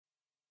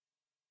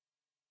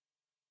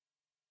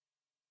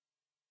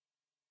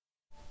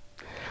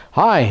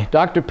Hi,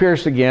 Dr.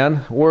 Pierce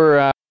again.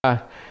 We're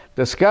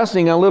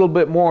discussing a little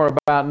bit more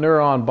about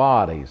neuron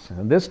bodies.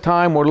 And this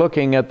time we're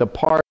looking at the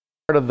part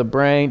of the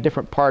brain,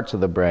 different parts of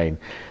the brain.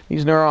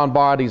 These neuron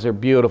bodies are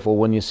beautiful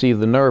when you see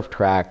the nerve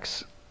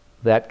tracks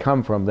that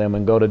come from them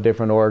and go to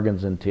different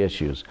organs and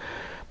tissues.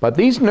 But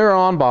these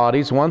neuron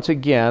bodies, once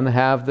again,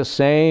 have the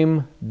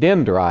same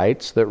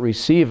dendrites that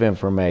receive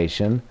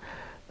information.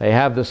 They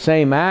have the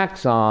same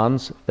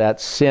axons that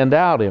send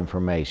out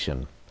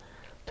information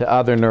to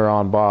other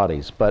neuron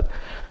bodies. But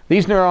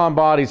these neuron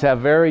bodies have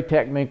very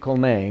technical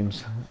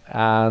names,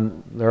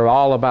 and they're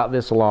all about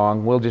this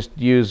long. We'll just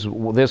use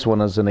this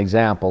one as an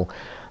example.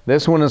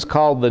 This one is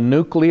called the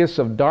nucleus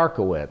of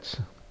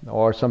Darkowitz,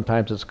 or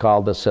sometimes it's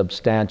called the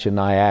substantia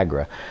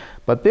nigra.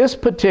 But this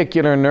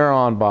particular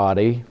neuron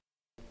body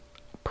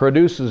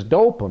produces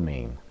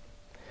dopamine.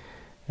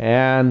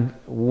 And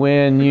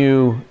when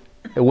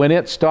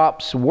it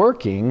stops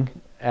working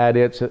at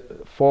its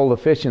full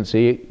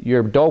efficiency,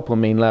 your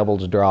dopamine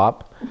levels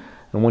drop.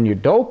 And when your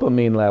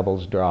dopamine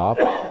levels drop,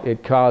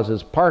 it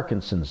causes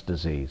Parkinson's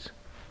disease.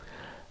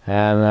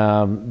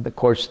 And of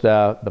course,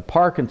 the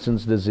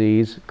Parkinson's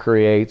disease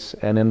creates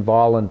an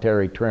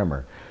involuntary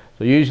tremor.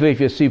 So usually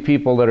if you see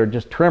people that are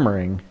just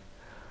tremoring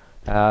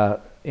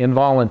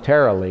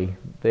involuntarily,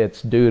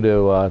 it's due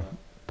to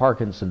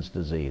Parkinson's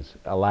disease,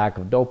 a lack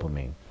of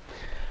dopamine.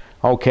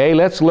 Okay,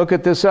 let's look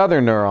at this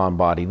other neuron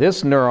body.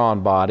 This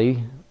neuron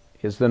body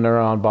is the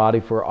neuron body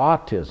for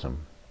autism.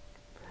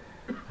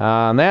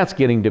 And that's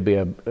getting to be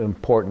an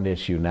important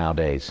issue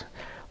nowadays.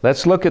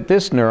 Let's look at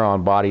this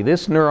neuron body.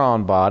 This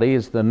neuron body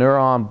is the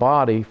neuron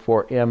body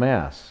for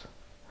MS.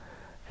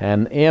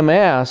 And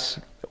MS,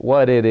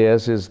 what it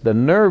is the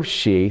nerve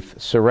sheath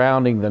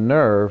surrounding the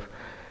nerve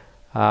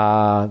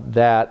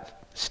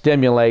that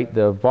stimulate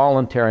the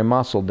voluntary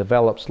muscle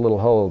develops little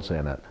holes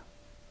in it,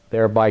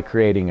 thereby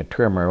creating a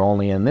tremor.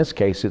 Only in this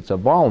case, it's a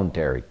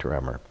voluntary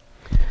tremor.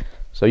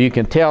 So you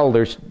can tell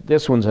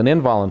this one's an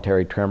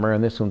involuntary tremor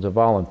and this one's a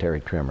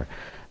voluntary tremor.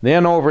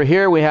 Then over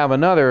here we have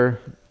another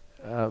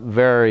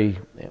very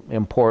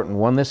important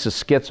one. This is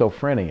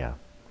schizophrenia.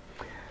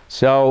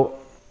 So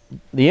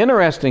the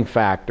interesting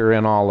factor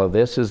in all of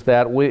this is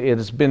that it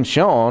has been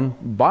shown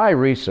by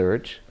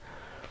research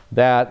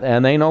that,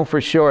 and they know for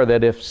sure,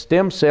 that if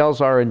stem cells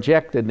are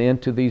injected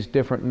into these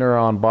different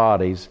neuron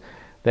bodies,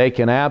 they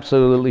can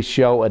absolutely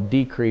show a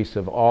decrease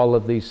of all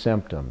of these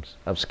symptoms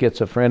of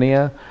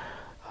schizophrenia,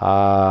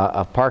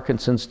 of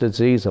Parkinson's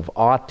disease, of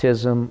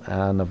autism,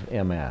 and of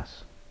MS.